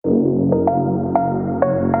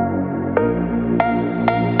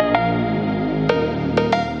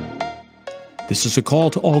This is a call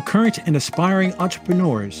to all current and aspiring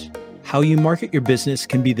entrepreneurs. How you market your business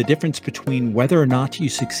can be the difference between whether or not you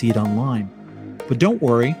succeed online. But don't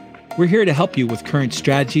worry, we're here to help you with current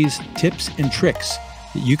strategies, tips, and tricks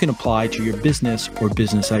that you can apply to your business or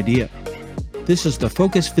business idea. This is the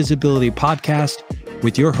Focus Visibility Podcast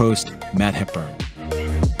with your host, Matt Hepburn.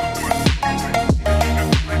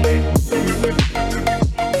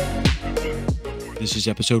 This is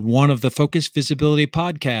episode 1 of the Focus Visibility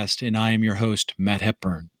Podcast, and I am your host, Matt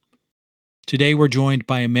Hepburn. Today, we're joined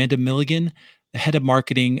by Amanda Milligan, the head of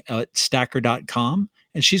marketing at Stacker.com,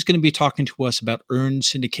 and she's going to be talking to us about earned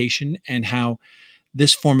syndication and how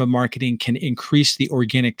this form of marketing can increase the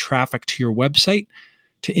organic traffic to your website,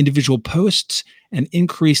 to individual posts, and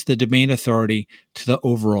increase the domain authority to the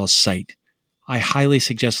overall site. I highly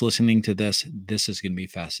suggest listening to this. This is going to be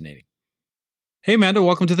fascinating. Hey, Amanda,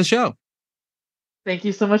 welcome to the show. Thank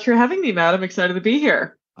you so much for having me, Matt. I'm excited to be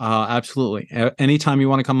here. Absolutely. Anytime you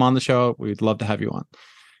want to come on the show, we'd love to have you on.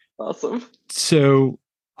 Awesome. So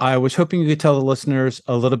I was hoping you could tell the listeners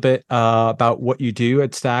a little bit about what you do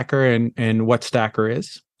at Stacker and what Stacker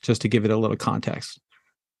is, just to give it a little context.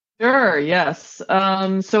 Sure, yes.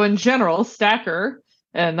 So in general, Stacker,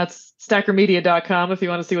 and that's stackermedia.com if you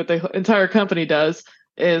want to see what the entire company does,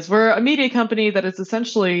 is we're a media company that is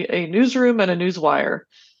essentially a newsroom and a newswire.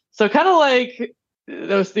 So kind of like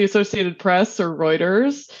the Associated Press or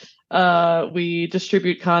Reuters, we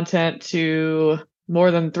distribute content to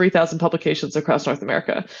more than 3,000 publications across North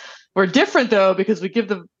America. We're different, though, because we give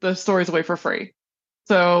the stories away for free.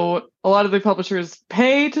 So a lot of the publishers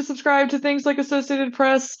pay to subscribe to things like Associated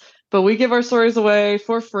Press, but we give our stories away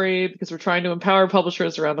for free because we're trying to empower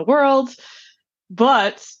publishers around the world.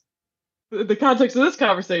 But the context of this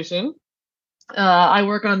conversation, I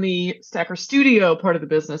work on the Stacker Studio part of the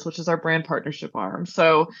business, which is our brand partnership arm.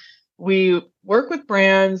 So we work with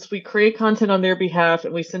brands, we create content on their behalf,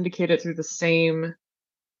 and we syndicate it through the same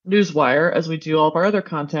newswire as we do all of our other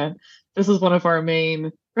content. This is one of our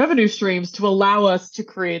main revenue streams to allow us to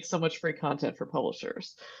create so much free content for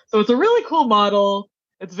publishers. So it's a really cool model.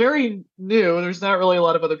 It's very new. There's not really a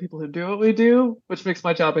lot of other people who do what we do, which makes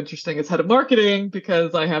my job interesting as head of marketing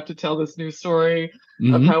because I have to tell this new story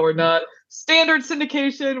of how we're not standard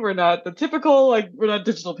syndication. We're not the typical, we're not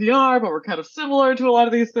digital PR, but we're kind of similar to a lot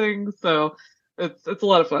of these things. So it's a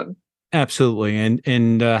lot of fun. Absolutely.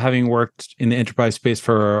 And having worked in the enterprise space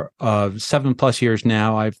for 7+ years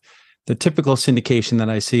now, the typical syndication that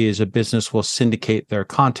I see is a business will syndicate their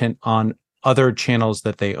content on other channels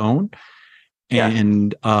that they own.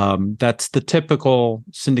 And that's the typical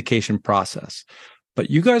syndication process. But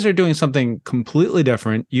you guys are doing something completely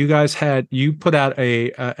different. You put out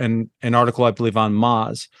an article, I believe, on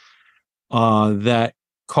Moz that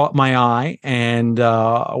caught my eye. And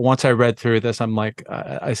once I read through this, I'm like,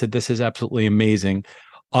 I said, this is absolutely amazing.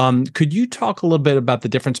 Could you talk a little bit about the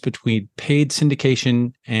difference between paid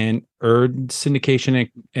syndication and earned syndication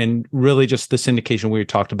and really just the syndication we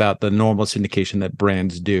talked about, the normal syndication that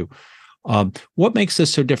brands do? What makes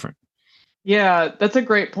this so different? Yeah, that's a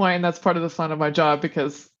great point. That's part of the fun of my job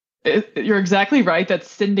because you're exactly right that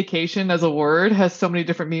syndication as a word has so many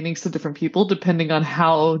different meanings to different people depending on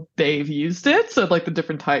how they've used it. So like the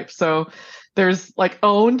different types. So there's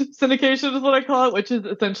owned syndication is what I call it, which is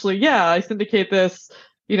essentially, I syndicate this,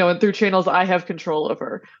 and through channels I have control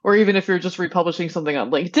over. Or even if you're just republishing something on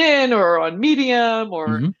LinkedIn or on Medium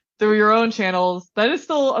or through your own channels, that is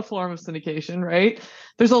still a form of syndication, right?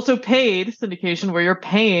 There's also paid syndication where you're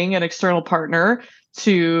paying an external partner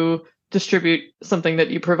to distribute something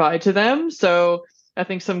that you provide to them. So I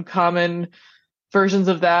think some common versions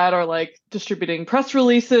of that are distributing press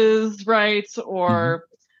releases, right? Or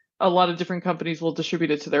a lot of different companies will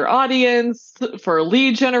distribute it to their audience for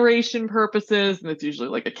lead generation purposes. And it's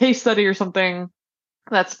usually a case study or something.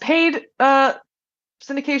 That's paid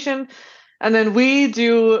syndication. And then we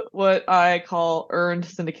do what I call earned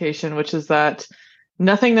syndication, which is that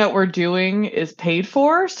nothing that we're doing is paid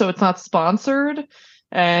for. So it's not sponsored.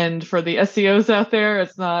 And for the SEOs out there,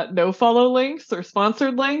 it's not no follow links or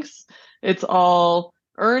sponsored links. It's all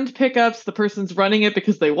earned pickups. The person's running it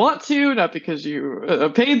because they want to, not because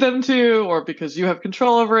you paid them to, or because you have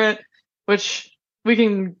control over it, which we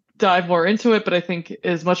can dive more into it, but I think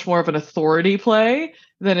is much more of an authority play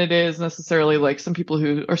than it is necessarily some people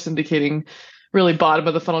who are syndicating really bottom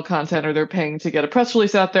of the funnel content, or they're paying to get a press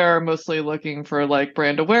release out there, are mostly looking for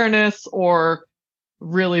brand awareness, or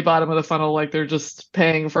really bottom of the funnel, they're just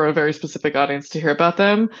paying for a very specific audience to hear about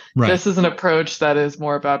them. Right. This is an approach that is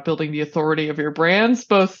more about building the authority of your brands,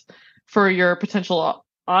 both for your potential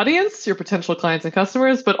audience, your potential clients and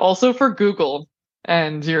customers, but also for Google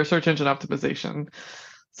and your search engine optimization.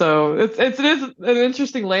 So it is an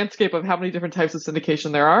interesting landscape of how many different types of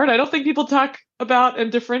syndication there are, and I don't think people talk about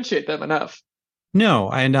and differentiate them enough. No,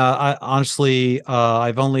 and I honestly,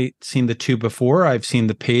 I've only seen the two before. I've seen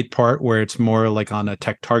the paid part where it's more like on a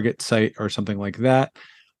tech target site or something like that,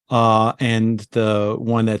 and the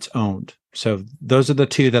one that's owned. So those are the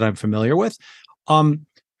two that I'm familiar with.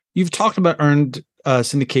 You've talked about earned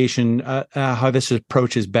syndication, how this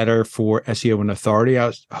approach is better for SEO and authority. I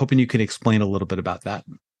was hoping you could explain a little bit about that.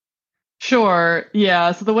 Sure.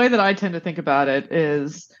 Yeah. So the way that I tend to think about it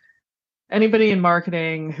is anybody in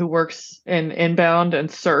marketing who works in inbound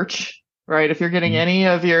and search, right? If you're getting any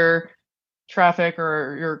of your traffic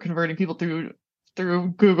or you're converting people through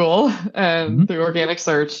Google and through organic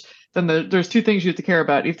search, then there's two things you have to care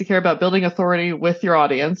about. You have to care about building authority with your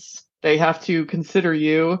audience. They have to consider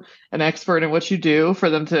you an expert in what you do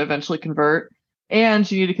for them to eventually convert. And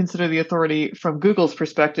you need to consider the authority from Google's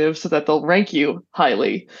perspective so that they'll rank you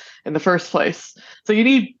highly in the first place. So you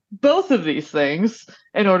need both of these things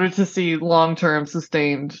in order to see long-term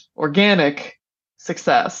sustained organic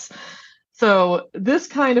success. So this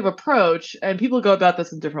kind of approach, and people go about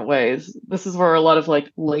this in different ways. This is where a lot of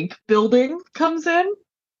like link building comes in,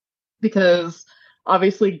 because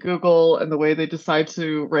obviously Google and the way they decide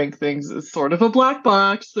to rank things is sort of a black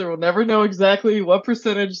box. They will never know exactly what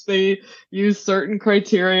percentage they use certain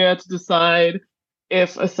criteria to decide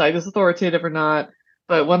if a site is authoritative or not.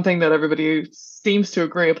 But one thing that everybody seems to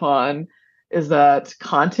agree upon is that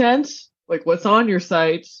content, like what's on your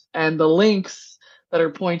site, and the links that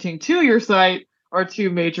are pointing to your site are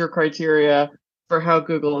two major criteria for how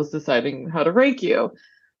Google is deciding how to rank you.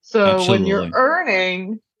 So Absolutely.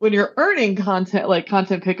 when you're earning content, like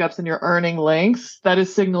content pickups, and you're earning links, that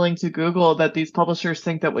is signaling to Google that these publishers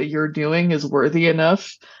think that what you're doing is worthy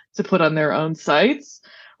enough to put on their own sites.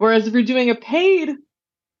 Whereas if you're doing a paid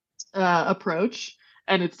approach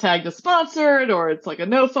and it's tagged as sponsored or it's like a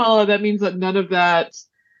no follow, that means that none of that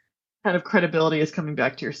kind of credibility is coming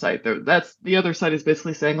back to your site. That's the other side is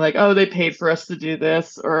basically saying like, oh, they paid for us to do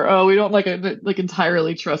this, or oh, we don't like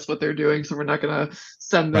entirely trust what they're doing, so we're not going to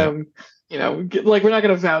send them, we're not going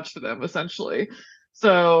to vouch for them essentially.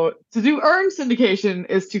 So to do earned syndication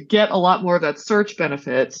is to get a lot more of that search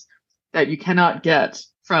benefit that you cannot get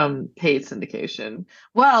from paid syndication,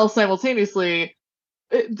 while simultaneously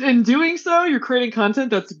in doing so, you're creating content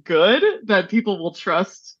that's good that people will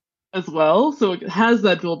trust as well. So it has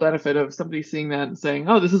that dual benefit of somebody seeing that and saying,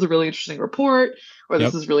 oh, this is a really interesting report, or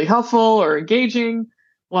this is really helpful or engaging,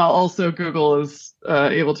 while also Google is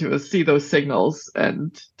able to see those signals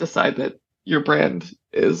and decide that your brand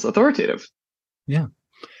is authoritative. Yeah.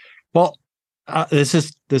 Well, this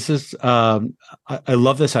is I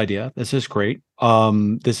love this idea. This is great.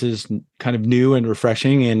 This is kind of new and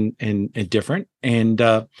refreshing and different. And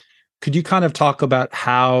could you kind of talk about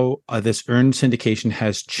how this earned syndication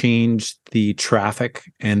has changed the traffic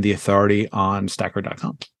and the authority on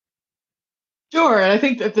Stacker.com? Sure, and I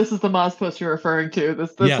think that this is the Moz post you're referring to.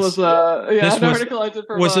 This Yes. was an article I did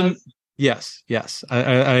for Moz. Yes.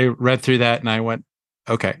 I read through that and I went,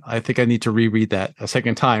 okay, I think I need to reread that a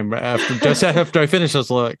second time after I finish this.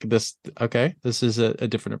 Look, this is a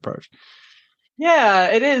different approach. Yeah,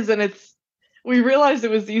 it is, and we realized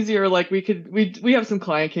it was easier. Like we have some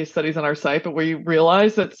client case studies on our site, but we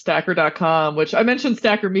realized that Stacker.com, which I mentioned,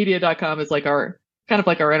 StackerMedia.com is like our kind of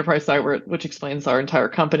like our enterprise site which explains our entire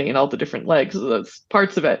company and all the different legs, those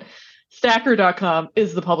parts of it. Stacker.com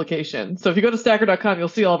is the publication. So if you go to Stacker.com, you'll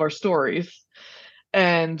see all of our stories.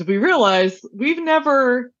 And we realized we've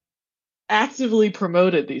never actively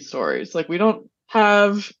promoted these stories. Like we don't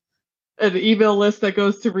have an email list that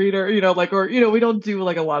goes to reader, we don't do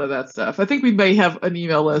like a lot of that stuff. I think we may have an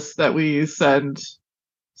email list that we send.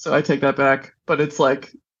 So I take that back, but it's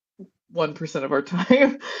like 1% of our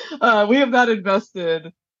time. We have not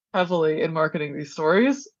invested heavily in marketing these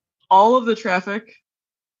stories. All of the traffic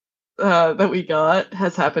that we got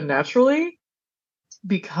has happened naturally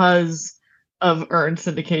because of earned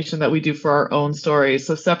syndication that we do for our own stories.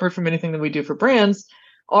 So separate from anything that we do for brands,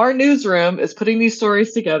 our newsroom is putting these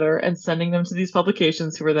stories together and sending them to these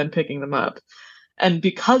publications who are then picking them up. And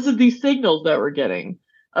because of these signals that we're getting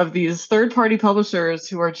of these third-party publishers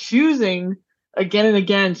who are choosing again and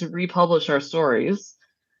again to republish our stories,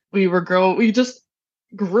 we just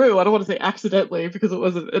grew. I don't want to say accidentally because it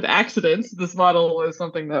wasn't an accident. This model was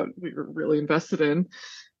something that we were really invested in,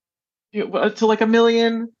 to like 1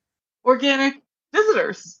 million organic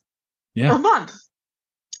visitors a month,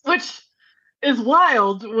 which is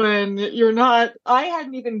wild when you're not. I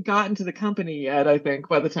hadn't even gotten to the company yet, I think,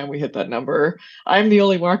 by the time we hit that number. I'm the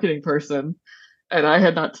only marketing person, and I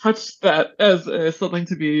had not touched that as something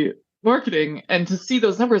to be marketing. And to see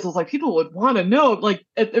those numbers, I was like, people would want to know, like,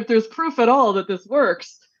 if there's proof at all that this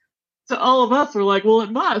works. To all of us, we're like, well,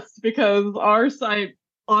 it must, because our site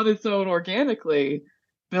on its own organically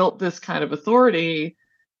built this kind of authority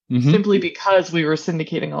simply because we were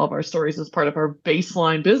syndicating all of our stories as part of our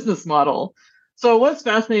baseline business model. So it was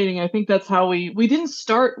fascinating. I think that's how we didn't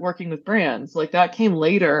start working with brands. Like that came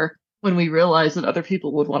later when we realized that other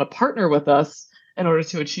people would want to partner with us in order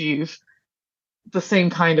to achieve the same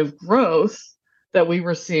kind of growth that we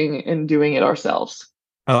were seeing in doing it ourselves.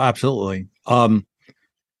 Oh, absolutely.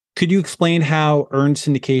 Could you explain how earned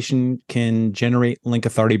syndication can generate link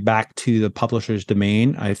authority back to the publisher's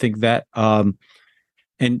domain? I think that,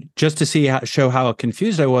 and just to show how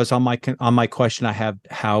confused I was on my question, I have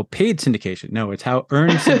how paid syndication. No, it's how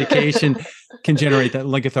earned syndication can generate that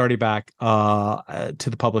link authority back to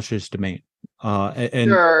the publisher's domain,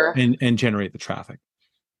 Sure. and generate the traffic.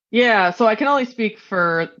 Yeah, so I can only speak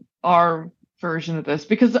for our version of this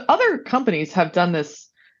because other companies have done this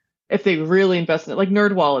if they really invest in it. Like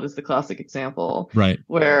NerdWallet is the classic example, Right.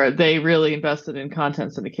 where they really invested in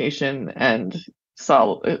content syndication and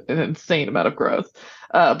saw an insane amount of growth.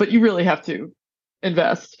 But you really have to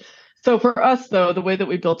invest. So for us, though, the way that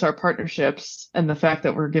we built our partnerships and the fact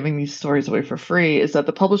that we're giving these stories away for free is that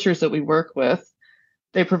the publishers that we work with,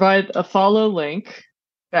 they provide a follow link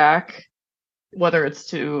back, whether it's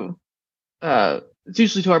to it's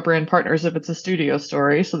usually to our brand partners if it's a studio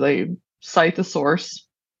story, so they cite the source.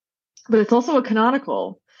 But it's also a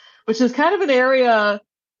canonical, which is kind of an area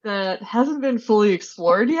that hasn't been fully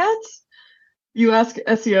explored yet. You ask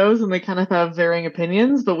SEOs and they kind of have varying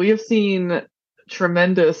opinions, but we have seen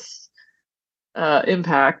tremendous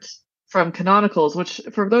impact from canonicals, which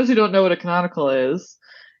for those who don't know what a canonical is,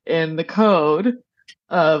 in the code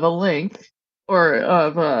of a link or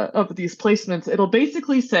of these placements, it'll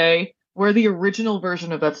basically say where the original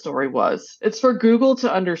version of that story was. It's for Google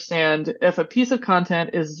to understand if a piece of content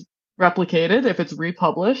is replicated, if it's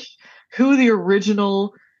republished, who the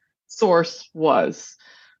original source was.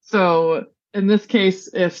 So in this case,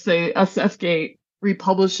 if say SFGate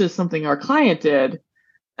republishes something our client did,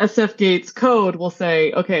 SFGate's code will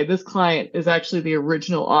say, okay, this client is actually the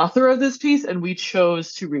original author of this piece, and we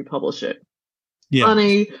chose to republish it. Yeah. On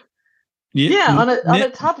a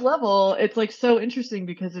top level, it's like so interesting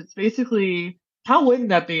because it's basically, how wouldn't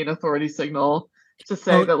that be an authority signal to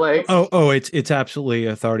say that like it's absolutely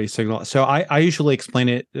authority signal. So I usually explain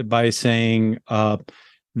it by saying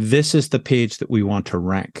this is the page that we want to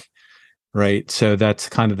rank, right? So that's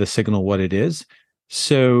kind of the signal what it is.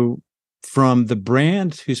 So from the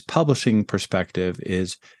brand who's publishing perspective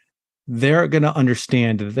is they're going to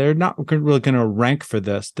understand that they're not really going to rank for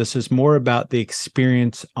this. This is more about the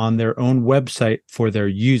experience on their own website for their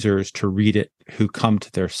users to read it who come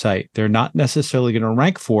to their site. They're not necessarily going to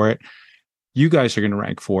rank for it. You guys are going to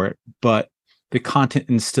rank for it, but the content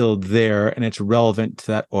is still there and it's relevant to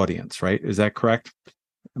that audience, right? Is that correct?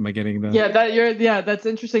 Am I getting that? Yeah, that's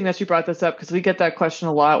interesting that you brought this up because we get that question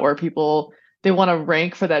a lot where people, they want to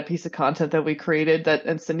rank for that piece of content that we created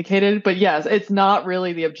and syndicated. But yes, it's not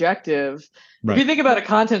really the objective. Right. If you think about a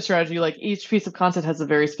content strategy, like each piece of content has a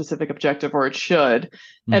very specific objective, or it should.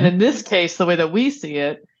 Mm-hmm. And in this case, the way that we see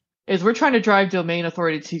it is we're trying to drive domain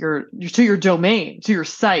authority to your domain, to your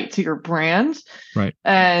site, to your brand. Right.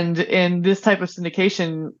 And in this type of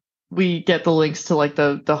syndication, we get the links to like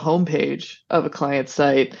the homepage of a client's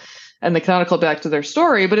site and the canonical back to their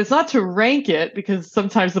story, but it's not to rank it because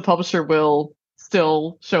sometimes the publisher will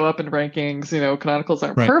still show up in rankings. You know, canonicals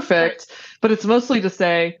aren't perfect, but it's mostly to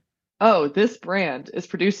say, oh, this brand is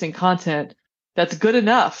producing content that's good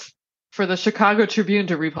enough for the Chicago Tribune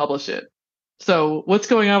to republish it. So what's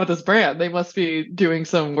going on with this brand? They must be doing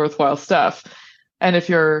some worthwhile stuff. And if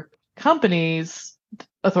your company's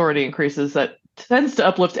authority increases, that tends to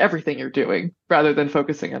uplift everything you're doing rather than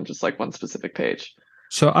focusing on just like one specific page.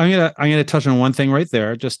 So I'm gonna touch on one thing right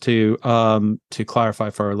there, just to clarify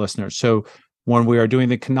for our listeners. So when we are doing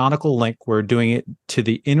the canonical link, we're doing it to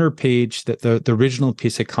the inner page, that the original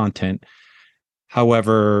piece of content.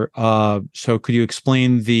 However, so could you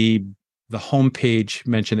explain the homepage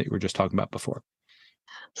mention that you were just talking about before?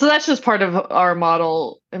 So that's just part of our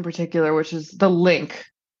model in particular, which is the link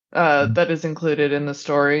that is included in the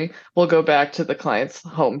story. We'll go back to the client's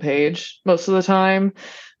homepage most of the time.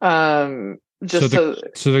 So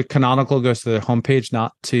the canonical goes to the homepage,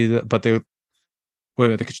 not to the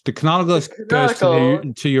canonical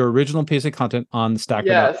goes to your original piece of content on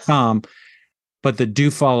stacker.com, but the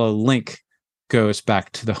do follow link goes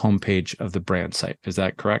back to the homepage of the brand site. Is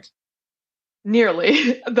that correct?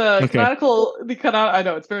 Nearly. Okay. I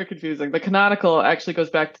know it's very confusing. The canonical actually goes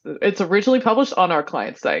back to it's originally published on our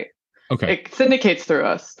client site. Okay. It syndicates through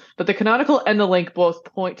us, but the canonical and the link both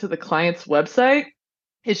point to the client's website.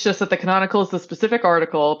 It's just that the canonical is the specific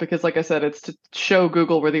article because, like I said, it's to show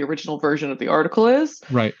Google where the original version of the article is.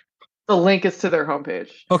 Right. The link is to their homepage.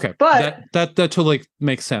 Okay. But that totally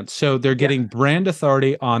makes sense. So they're getting brand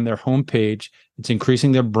authority on their homepage. It's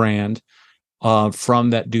increasing their brand from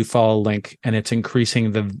that do follow link, and it's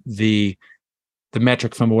increasing the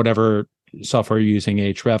metric from whatever software you're using,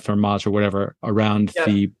 Ahrefs or Moz or whatever, around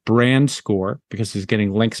the brand score because it's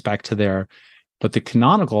getting links back to there. But the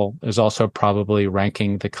canonical is also probably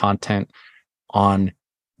ranking the content on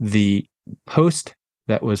the post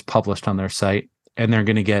that was published on their site, and they're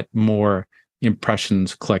going to get more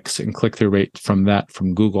impressions, clicks, and click-through rate from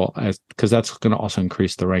Google, because that's going to also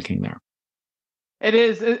increase the ranking there. It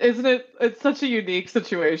is, isn't it? It's such a unique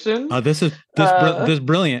situation. This is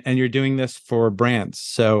brilliant, and you're doing this for brands,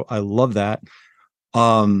 so I love that.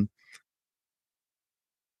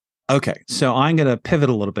 Okay, so I'm going to pivot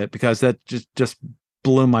a little bit because that just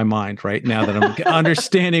blew my mind right now that I'm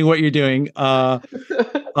understanding what you're doing.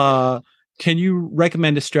 Can you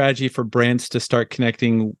recommend a strategy for brands to start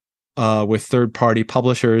connecting with third-party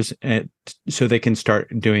publishers so they can start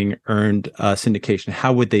doing earned syndication?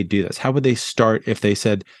 How would they do this? How would they start if they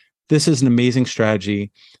said, this is an amazing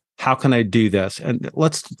strategy, how can I do this? And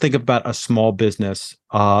let's think about a small business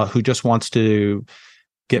who just wants to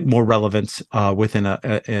get more relevance within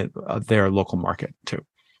their local market too.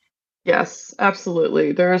 Yes,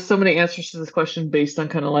 absolutely. There are so many answers to this question based on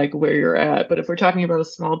kind of like where you're at. But if we're talking about a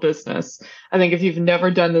small business, I think if you've never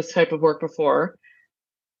done this type of work before,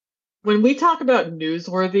 when we talk about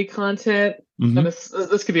newsworthy content, and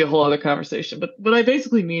this could be a whole other conversation, but what I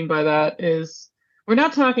basically mean by that is we're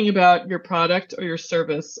not talking about your product or your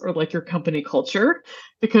service or like your company culture,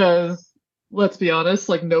 because let's be honest,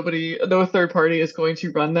 like no third party is going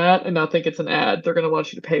to run that and not think it's an ad. They're going to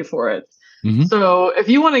want you to pay for it. So if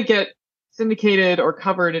you want to get syndicated or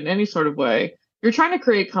covered in any sort of way, you're trying to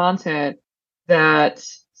create content that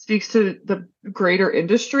speaks to the greater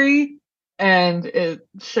industry and it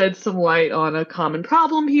sheds some light on a common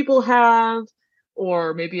problem people have,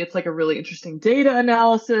 or maybe it's like a really interesting data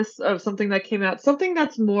analysis of something that came out, something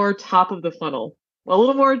that's more top of the funnel, a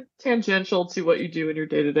little more tangential to what you do in your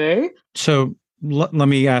day-to-day. So let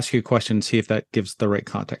me ask you a question, see if that gives the right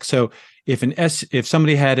context. So if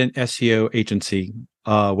somebody had an SEO agency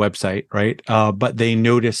website, right, but they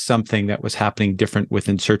noticed something that was happening different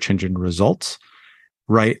within search engine results,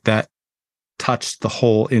 right, that touched the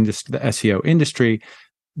whole industry, the SEO industry,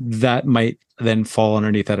 that might then fall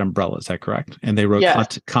underneath that umbrella. Is that correct? And they wrote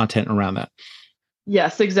content around that.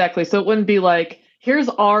 Yes, exactly. So it wouldn't be like, here's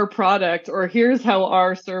our product or here's how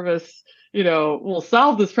our service, will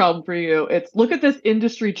solve this problem for you. It's look at this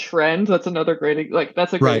industry trend. That's another great,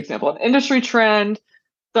 that's a great example. An industry trend,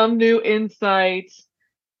 some new insight,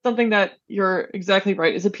 something that you're exactly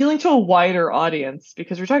right is appealing to a wider audience,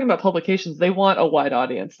 because we're talking about publications. They want a wide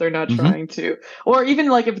audience. They're not trying to, or even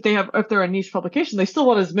like if they're a niche publication, they still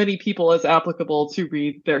want as many people as applicable to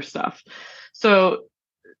read their stuff. So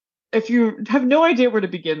if you have no idea where to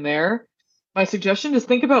begin there, my suggestion is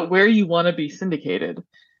think about where you want to be syndicated.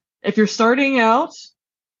 If you're starting out,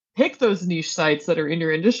 pick those niche sites that are in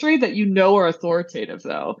your industry that are authoritative,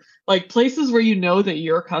 though. Like places where that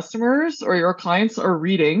your customers or your clients are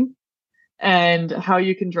reading and how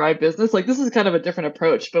you can drive business. Like this is kind of a different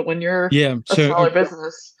approach, but when you're a smaller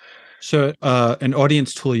business. So an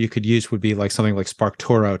audience tool you could use would be like something like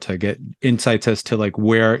SparkToro to get insights as to like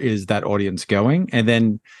where is that audience going, and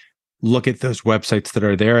then look at those websites that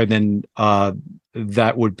are there, and then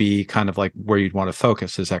that would be kind of like where you'd want to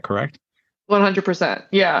focus. Is that correct? 100%.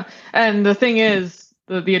 Yeah. And the thing is,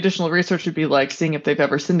 the additional research would be like seeing if they've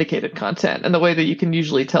ever syndicated content. And the way that you can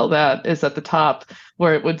usually tell that is at the top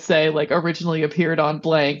where it would say like originally appeared on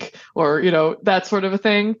blank or, that sort of a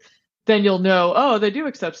thing. Then you'll know, oh, they do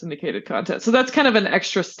accept syndicated content. So that's kind of an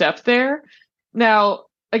extra step there. Now,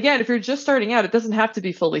 again, if you're just starting out, it doesn't have to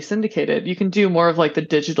be fully syndicated. You can do more of like the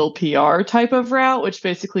digital PR type of route, which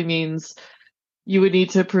basically means you would need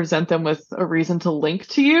to present them with a reason to link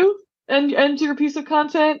to you and to your piece of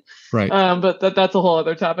content. Right. But that's a whole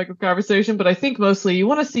other topic of conversation. But I think mostly you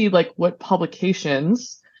want to see like what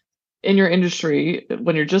publications in your industry,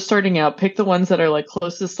 when you're just starting out, pick the ones that are like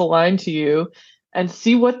closest aligned to you and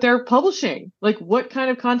see what they're publishing. Like what kind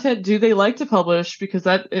of content do they like to publish? Because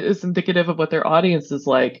that is indicative of what their audience is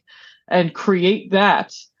like, and create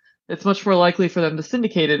that. It's much more likely for them to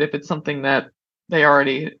syndicate it if it's something that they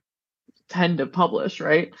already tend to publish,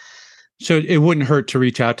 right? So it wouldn't hurt to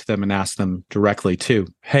reach out to them and ask them directly too.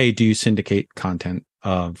 Hey, do you syndicate content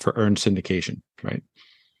for earned syndication, right?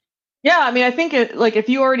 Yeah, I mean, I think like if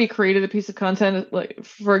you already created a piece of content, like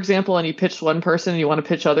for example, and you pitched one person and you want to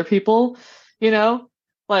pitch other people,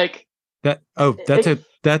 like it,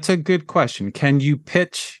 that's a good question. Can you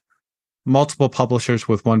pitch multiple publishers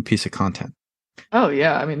with one piece of content? oh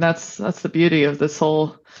yeah, I mean that's the beauty of this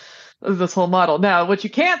whole model. Now, what you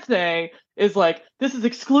can't say is like this is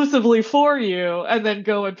exclusively for you, and then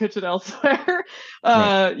go and pitch it elsewhere.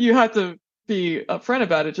 Right. You have to be upfront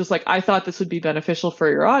about it. Just like I thought this would be beneficial for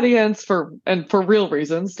your audience for real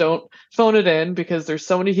reasons. Don't phone it in because there's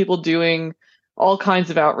so many people doing all kinds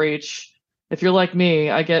of outreach. If you're like me,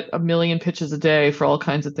 I get a million pitches a day for all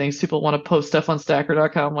kinds of things. People want to post stuff on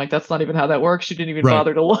Stacker.com. Like that's not even how that works. You didn't even Right.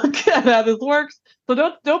 bother to look at how this works.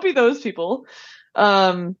 So don't be those people.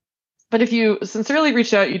 But if you sincerely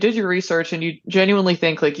reached out, you did your research, and you genuinely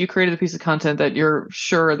think like you created a piece of content that you're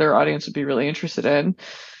sure their audience would be really interested in,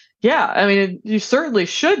 yeah, I mean, you certainly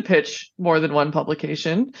should pitch more than one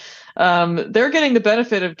publication. They're getting the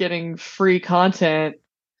benefit of getting free content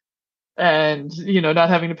and, not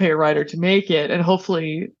having to pay a writer to make it. And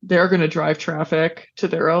hopefully they're going to drive traffic to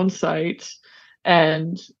their own site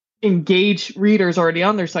and engage readers already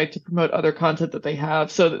on their site to promote other content that they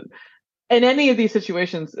have. So in any of these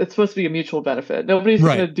situations, it's supposed to be a mutual benefit. Nobody's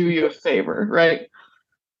going to do you a favor, right?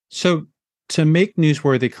 So to make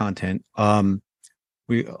newsworthy content,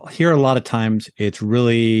 we hear a lot of times it's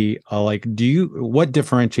really like, what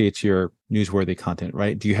differentiates your newsworthy content,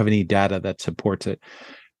 right? Do you have any data that supports it?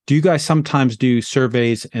 Do you guys sometimes do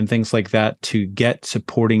surveys and things like that to get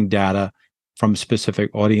supporting data from specific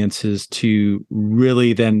audiences to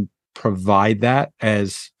really then provide that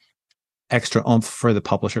as extra oomph for the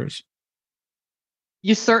publishers?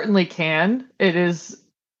 You certainly can. It is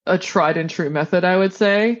a tried and true method, I would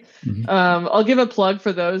say. Mm-hmm. I'll give a plug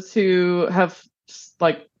for those who have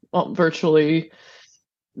virtually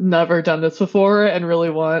never done this before and really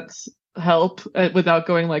want help without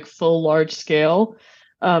going like full large scale.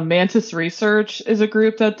 Mantis Research is a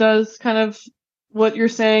group that does kind of what you're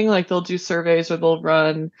saying. Like they'll do surveys or they'll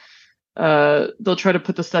try to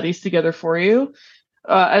put the studies together for you.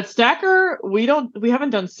 At Stacker, we haven't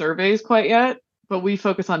done surveys quite yet, but we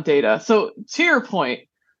focus on data. So to your point,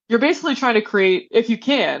 you're basically trying to create, if you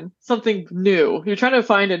can, something new. You're trying to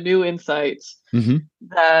find a new insight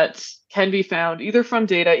that can be found either from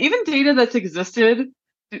data, even data that's existed,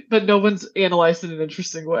 but no one's analyzed in an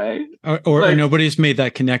interesting way. Or nobody's made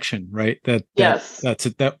that connection, right? Yes.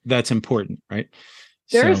 That's important, right?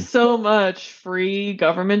 There's so much free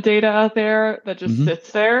government data out there that just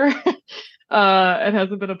sits there. And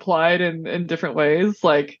hasn't been applied in different ways.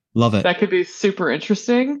 Like, love it. That could be super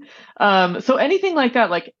interesting. So anything like that,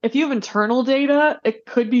 like if you have internal data, it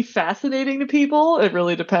could be fascinating to people. It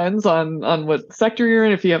really depends on what sector you're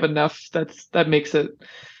in. If you have enough that makes it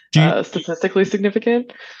statistically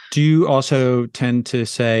significant. Do you also tend to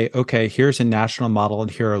say, okay, here's a national model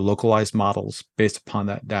and here are localized models based upon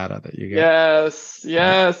that data that you get?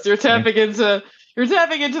 Yes. You're tapping into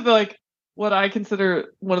the like what I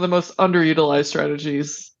consider one of the most underutilized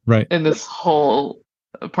strategies in this whole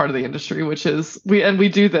part of the industry, which is we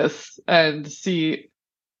do this and see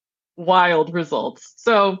wild results.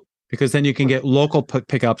 So because then you can get local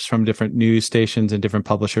pickups from different news stations and different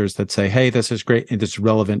publishers that say, hey, this is great and it's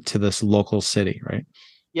relevant to this local city, right?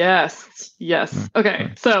 Yes. Okay.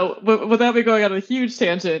 Right. So without me going on a huge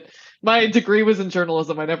tangent, my degree was in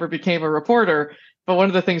journalism. I never became a reporter, but one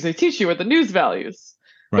of the things they teach you are the news values.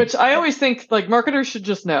 Right. Which I always think like marketers should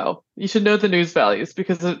just know. You should know the news values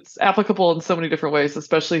because it's applicable in so many different ways,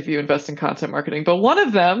 especially if you invest in content marketing. But one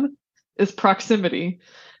of them is proximity,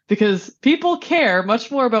 because people care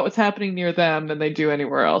much more about what's happening near them than they do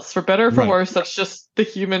anywhere else. For better or for worse, that's just the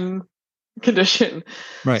human condition.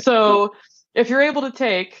 Right. So if you're able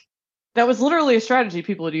to that was literally a strategy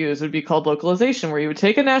people would use. It would be called localization, where you would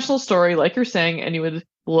take a national story, like you're saying, and you would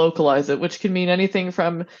localize it, which can mean anything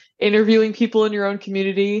from interviewing people in your own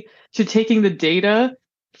community to taking the data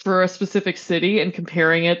for a specific city and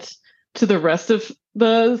comparing it to the rest of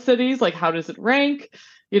the cities. Like, how does it rank?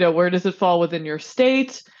 Where does it fall within your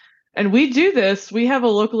state? And we do this. We have a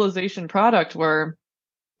localization product where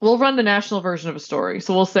we'll run the national version of a story.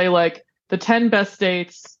 So we'll say like the 10 best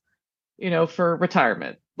states, for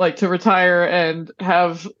retirement, like to retire and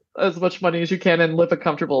have as much money as you can and live a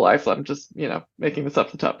comfortable life. I'm just, making this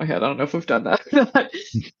off the top of my head. I don't know if we've done that.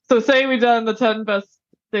 So say we've done the 10 best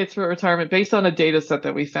states for retirement based on a data set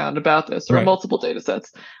that we found about this, or multiple data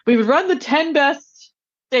sets. We would run the 10 best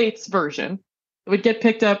states version. It would get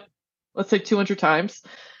picked up, let's say 200 times.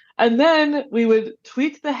 And then we would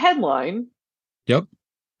tweak the headline Yep.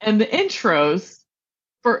 and the intros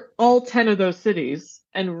for all 10 of those cities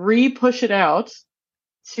and re-push it out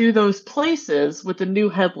to those places with the new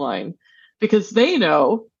headline, because they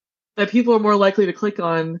know that people are more likely to click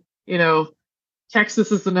on,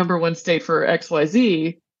 Texas is the number one state for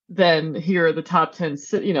XYZ, than here are the top 10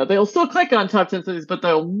 cities. They'll still click on top 10 cities, but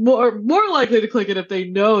they'll more likely to click it if they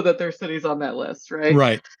know that there's cities on that list,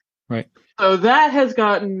 right? Right. So that has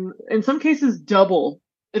gotten, in some cases, double.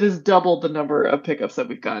 It has doubled the number of pickups that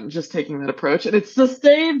we've gotten just taking that approach. And it's the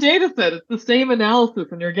same data set. It's the same analysis,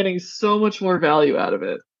 and you're getting so much more value out of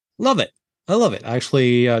it. Love it. I love it. I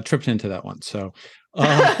actually tripped into that one. So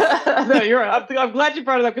no, you're right. I'm glad you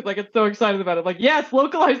brought it up because I get so excited about it. Like, yes,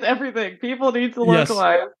 localize everything. People need to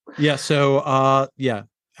localize. Yeah. So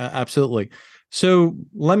absolutely. So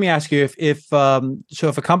let me ask you, if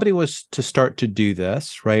a company was to start to do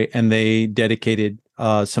this, right, and they dedicated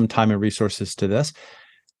some time and resources to this,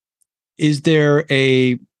 is there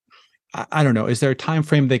a time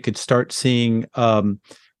frame they could start seeing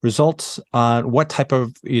results on what type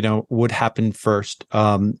of would happen first?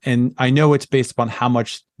 And I know it's based upon how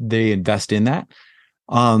much they invest in that,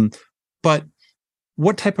 but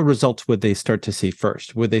what type of results would they start to see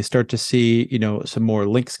first? Would they start to see some more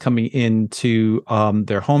links coming into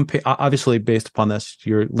their homepage? Obviously, based upon this,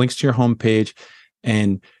 your links to your homepage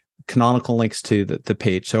and canonical links to the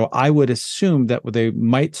page. So I would assume that they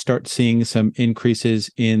might start seeing some increases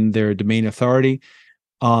in their domain authority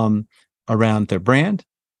around their brand.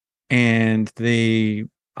 And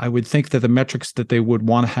I would think that the metrics that they would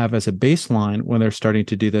want to have as a baseline when they're starting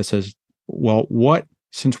to do this is, well,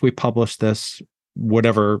 since we published this,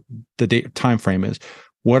 whatever the time frame is,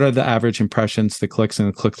 what are the average impressions, the clicks, and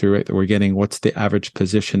the click-through rate that we're getting? What's the average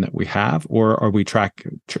position that we have, or are we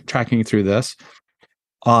tracking through this?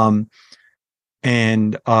 And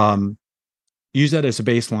use that as a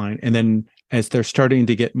baseline. And then as they're starting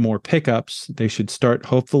to get more pickups, they should start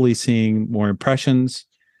hopefully seeing more impressions,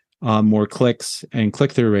 more clicks, and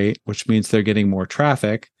click-through rate, which means they're getting more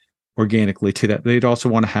traffic organically to that. They'd also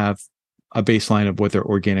want to have a baseline of what their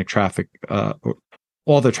organic traffic,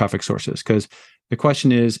 all the traffic sources. Because the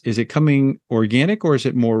question is it coming organic or is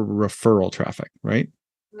it more referral traffic, right?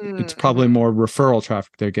 It's probably more referral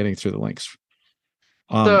traffic they're getting through the links.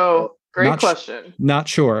 So great question. Not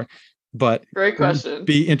sure, but great question.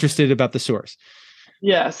 Be interested about the source.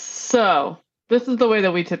 Yes. So this is the way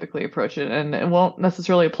that we typically approach it, and it won't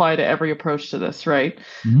necessarily apply to every approach to this, right?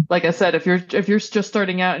 Mm-hmm. Like I said, if you're just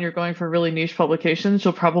starting out and you're going for really niche publications,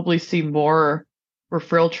 you'll probably see more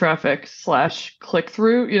referral traffic /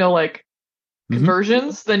 click-through,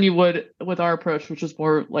 conversions than you would with our approach, which is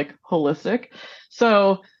more like holistic.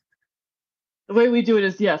 So the way we do it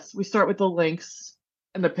is, yes, we start with the links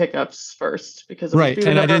and the pickups first, because right.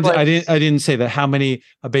 And I didn't say that.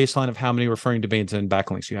 A baseline of how many referring domains and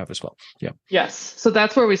backlinks you have as well. Yeah. Yes. So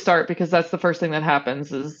that's where we start, because that's the first thing that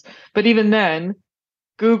happens but even then,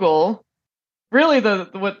 Google, really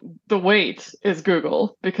the weight is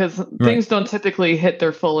Google, because things don't typically hit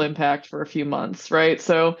their full impact for a few months, right?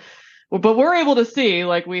 So, but we're able to see,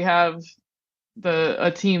 like, we have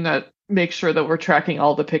a team that make sure that we're tracking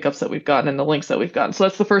all the pickups that we've gotten and the links that we've gotten. So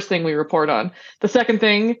that's the first thing we report on. The second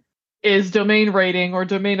thing is domain rating or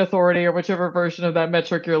domain authority, or whichever version of that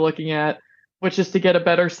metric you're looking at, which is to get a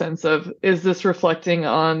better sense of, is this reflecting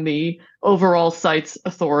on the overall site's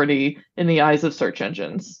authority in the eyes of search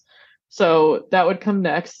engines? So that would come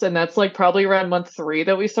next. And that's like probably around month 3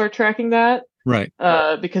 that we start tracking that. Right.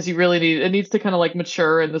 Because it needs to kind of like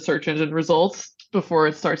mature in the search engine results before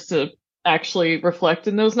it starts to actually reflect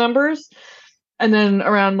in those numbers. And then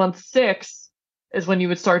around month 6 is when you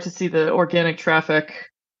would start to see the organic traffic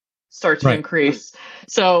start to increase.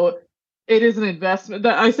 So it is an investment.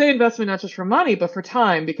 I say investment not just for money, but for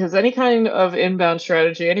time, because any kind of inbound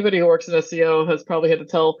strategy, anybody who works in SEO has probably had to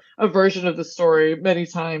tell a version of the story many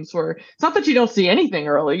times, where it's not that you don't see anything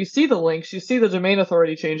early. You see the links, you see the domain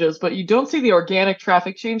authority changes, but you don't see the organic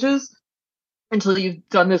traffic changes until you've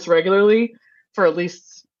done this regularly for at least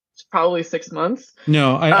probably 6 months.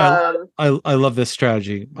 No, I love this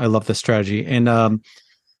strategy. And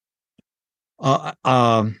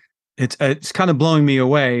it's kind of blowing me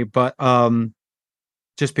away, but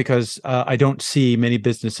just because I don't see many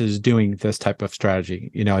businesses doing this type of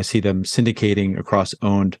strategy. I see them syndicating across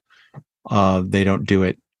owned. They don't do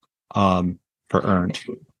it for earned.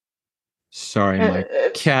 Sorry, my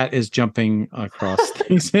cat is jumping across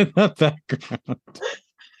things in the background.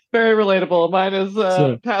 Very relatable. Mine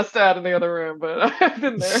is passed out in the other room, but I've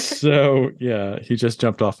been there. So yeah, he just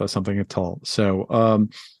jumped off of something tall. So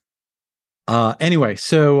Anyway,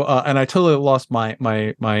 so and I totally lost my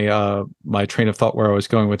train of thought where I was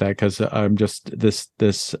going with that, because I'm just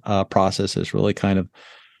this process is really kind of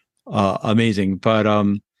amazing. But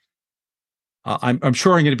I'm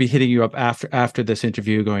sure I'm going to be hitting you up after this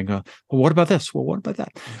interview, going, well, what about this? Well, what about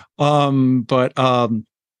that? But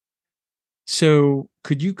so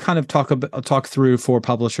could you kind of talk through for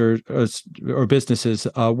publishers or businesses,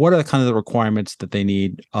 what are kind of the requirements that they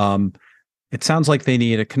need? It sounds like they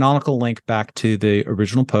need a canonical link back to the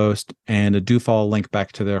original post and a do follow link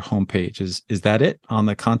back to their homepage. Is that it on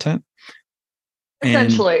the content?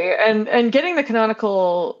 Essentially, and getting the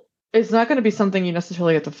canonical is not going to be something you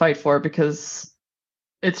necessarily have to fight for, because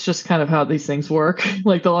it's just kind of how these things work.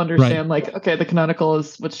 Like they'll Right. understand, like, okay, the canonical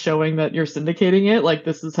is what's showing that you're syndicating it. Like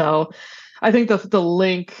this is how. I think the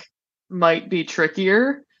link might be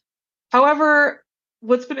trickier. However,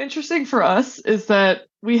 what's been interesting for us is that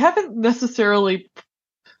we don't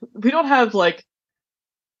have like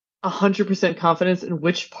 100% confidence in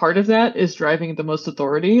which part of that is driving the most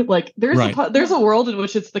authority. Like Right. there's a world in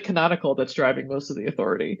which it's the canonical that's driving most of the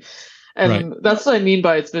authority. Right. And that's what I mean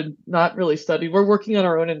by it's been not really studied. We're working on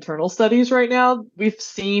our own internal studies right now.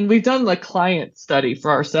 We've done like client study for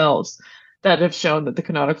ourselves that have shown that the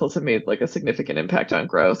canonicals have made like a significant impact on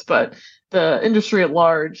growth, but the industry at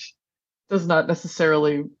large does not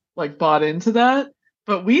necessarily like bought into that.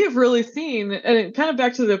 But we have really seen, and it kind of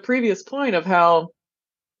back to the previous point of how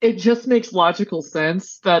it just makes logical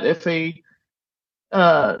sense that if a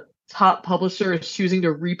uh, top publisher is choosing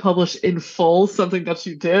to republish in full something that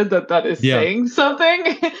you did, that is Yeah. saying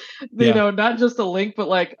something, Yeah. not just a link, but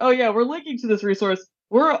like, oh yeah, we're linking to this resource.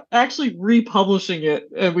 We're actually republishing it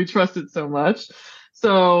and we trust it so much.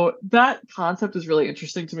 So that concept is really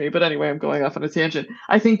interesting to me. But anyway, I'm going off on a tangent.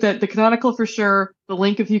 I think that the canonical for sure, the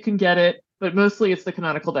link if you can get it, but mostly it's the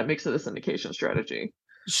canonical that makes it a syndication strategy.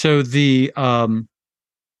 So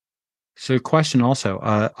so question also,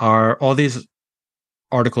 are all these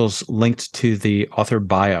articles linked to the author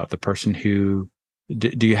bio, the person who,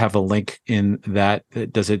 do you have a link in that?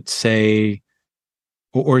 Does it say,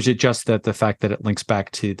 or is it just that the fact that it links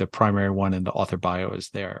back to the primary one and the author bio is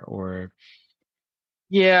there? Or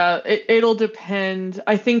Yeah, it'll depend.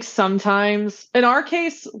 I think sometimes, in our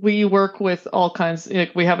case, we work with all kinds.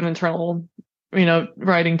 Like we have an internal,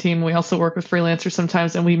 writing team. We also work with freelancers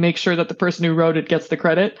sometimes, and we make sure that the person who wrote it gets the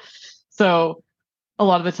credit. So a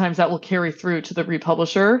lot of the times that will carry through to the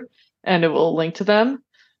republisher, and it will link to them.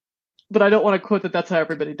 But I don't want to quote that that's how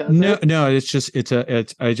everybody does it. no, it's just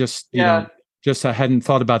I just Yeah. just I hadn't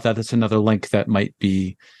thought about that. That's another link that might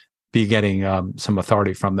be getting some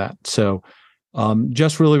authority from that. So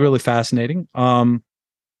just really, really fascinating. Um,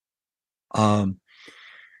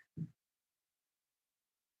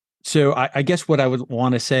 so I guess what I would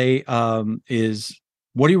want to say is,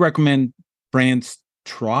 what do you recommend brands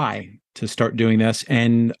try to start doing this?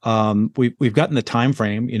 And we've gotten the time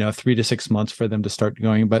frame, 3 to 6 months for them to start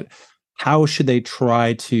going, but how should they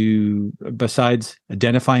try to, besides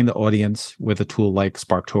identifying the audience with a tool like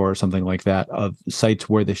SparkTor or something like that, of sites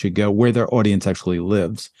where they should go, where their audience actually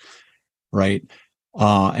lives, right?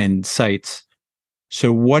 And sites.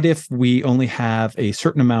 So what if we only have a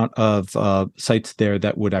certain amount of sites there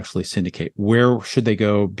that would actually syndicate? Where should they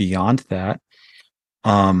go beyond that?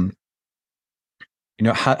 Um,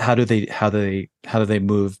 how do they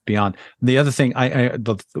move beyond? The other thing,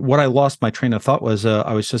 what I lost my train of thought was,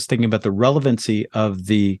 I was just thinking about the relevancy of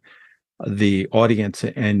the audience,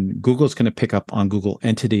 and Google's going to pick up on Google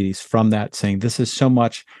entities from that, saying this is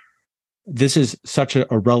such a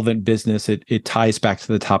relevant business. It ties back to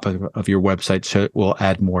the top of your website, so it will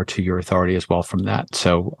add more to your authority as well from that.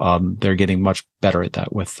 So they're getting much better at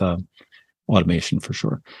that with automation for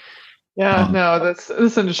sure. Yeah, no,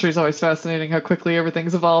 this industry is always fascinating how quickly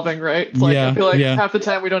everything's evolving, right? It's like I feel like half the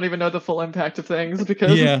time we don't even know the full impact of things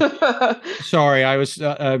because Sorry, I was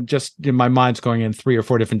just, my mind's going in 3 or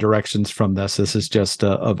 4 different directions from this. This is just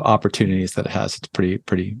of opportunities that it has. It's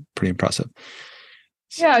pretty impressive.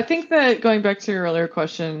 Yeah, I think that going back to your earlier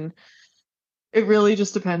question, it really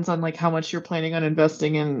just depends on like how much you're planning on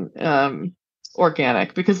investing in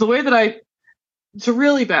organic, because the way that to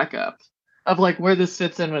really back up of like where this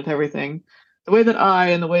fits in with everything, the way that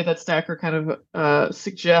and the way that Stacker kind of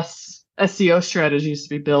suggests SEO strategies to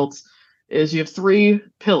be built is you have 3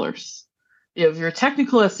 pillars. You have your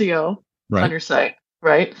technical SEO on your site,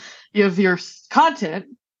 right? You have your content,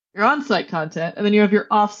 your on-site content, and then you have your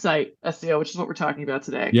off-site SEO, which is what we're talking about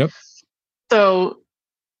today. Yep. So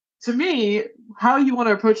to me, how you want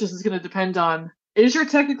to approach this is going to depend on, is your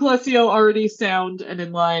technical SEO already sound and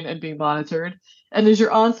in line and being monitored? And is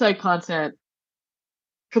your on-site content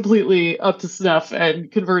completely up to snuff and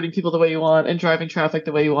converting people the way you want and driving traffic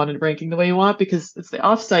the way you want and ranking the way you want, because it's the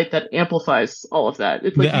offsite that amplifies all of that.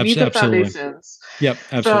 It's like you need the Absolutely. foundations. Yep,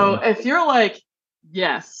 So absolutely. if you're like,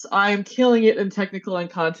 yes, I'm killing it in technical and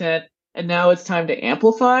content, and now it's time to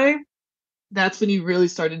amplify, that's when you really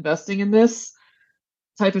start investing in this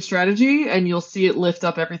type of strategy, and you'll see it lift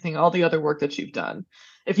up everything, all the other work that you've done.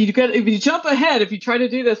 If you jump ahead, if you try to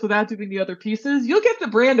do this without doing the other pieces, you'll get the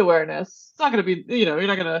brand awareness. It's not going to be, you're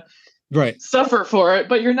not going to suffer for it,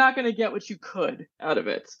 but you're not going to get what you could out of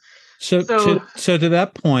it. So to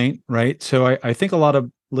that point, right? So I think a lot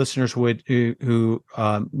of listeners would who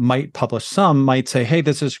might publish, some might say, "Hey,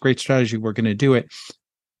 this is a great strategy. We're going to do it."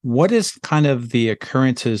 What is kind of the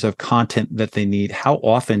occurrences of content that they need? How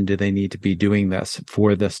often do they need to be doing this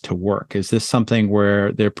for this to work? Is this something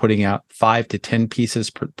where they're putting out 5 to 10 pieces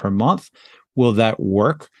per month? Will that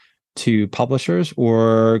work to publishers,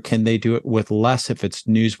 or can they do it with less if it's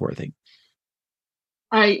newsworthy?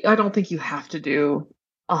 I don't think you have to do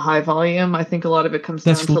a high volume. I think a lot of it comes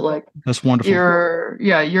down to like, that's wonderful.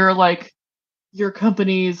 You're like, your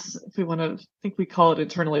company's, if we want to, I think we call it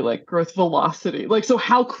internally like growth velocity. Like, so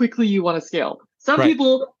how quickly you want to scale. Some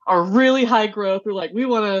people are really high growth. They're like, we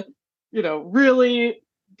want to, really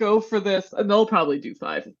go for this, and they'll probably do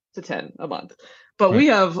 5 to 10 a month. But we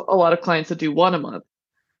have a lot of clients that do 1 a month,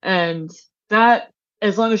 and that,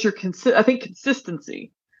 as long as you're I think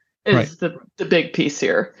consistency is the big piece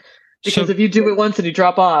here, because if you do it once and you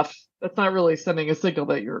drop off, that's not really sending a signal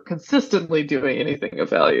that you're consistently doing anything of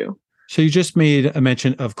value. So you just made a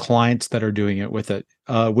mention of clients that are doing it with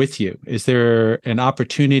you. Is there an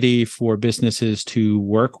opportunity for businesses to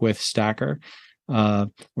work with Stacker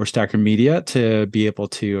or Stacker Media to be able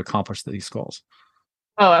to accomplish these goals?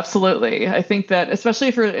 Oh, absolutely. I think that, especially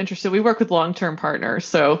if you're interested, we work with long-term partners.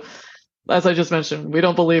 So as I just mentioned, we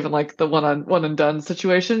don't believe in like the one and done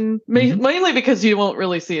situation, mainly because you won't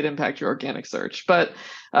really see it impact your organic search. But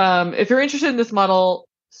if you're interested in this model,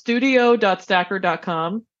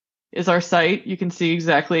 studio.stacker.com is our site. You can see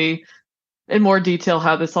exactly in more detail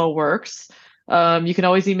how this all works. You can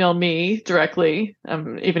always email me directly.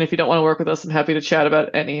 Even if you don't want to work with us, I'm happy to chat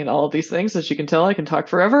about any and all of these things. As you can tell, I can talk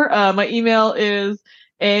forever. My email is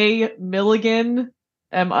Milligan, Milligan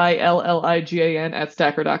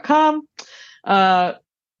 @stacker.com.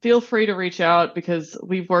 Feel free to reach out, because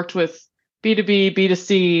we've worked with B2B,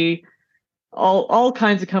 B2C, all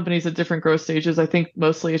kinds of companies at different growth stages. I think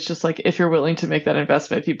mostly it's just like, if you're willing to make that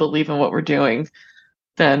investment, if you believe in what we're doing,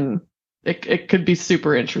 then it could be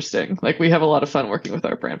super interesting. Like, we have a lot of fun working with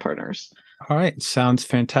our brand partners. All right. Sounds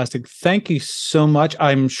fantastic. Thank you so much.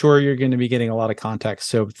 I'm sure you're going to be getting a lot of contacts.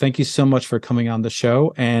 So thank you so much for coming on the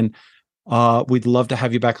show. And we'd love to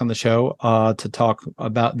have you back on the show to talk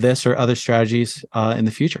about this or other strategies in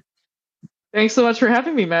the future. Thanks so much for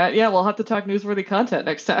having me, Matt. Yeah, we'll have to talk newsworthy content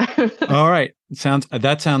next time. All right.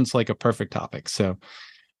 That sounds like a perfect topic. So,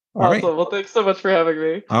 all right. Well, thanks so much for having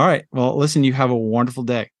me. All right. Well, listen, you have a wonderful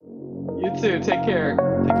day. You too. Take care.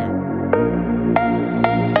 Take care.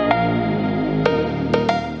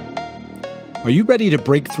 Are you ready to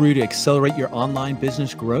break through to accelerate your online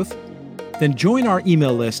business growth? Then join our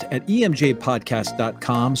email list at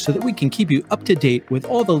emjpodcast.com so that we can keep you up to date with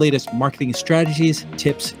all the latest marketing strategies,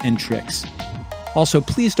 tips, and tricks. Also,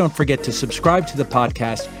 please don't forget to subscribe to the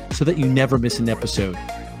podcast so that you never miss an episode.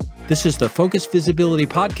 This is the Focus Visibility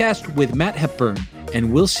Podcast with Matt Hepburn,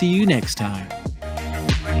 and we'll see you next time.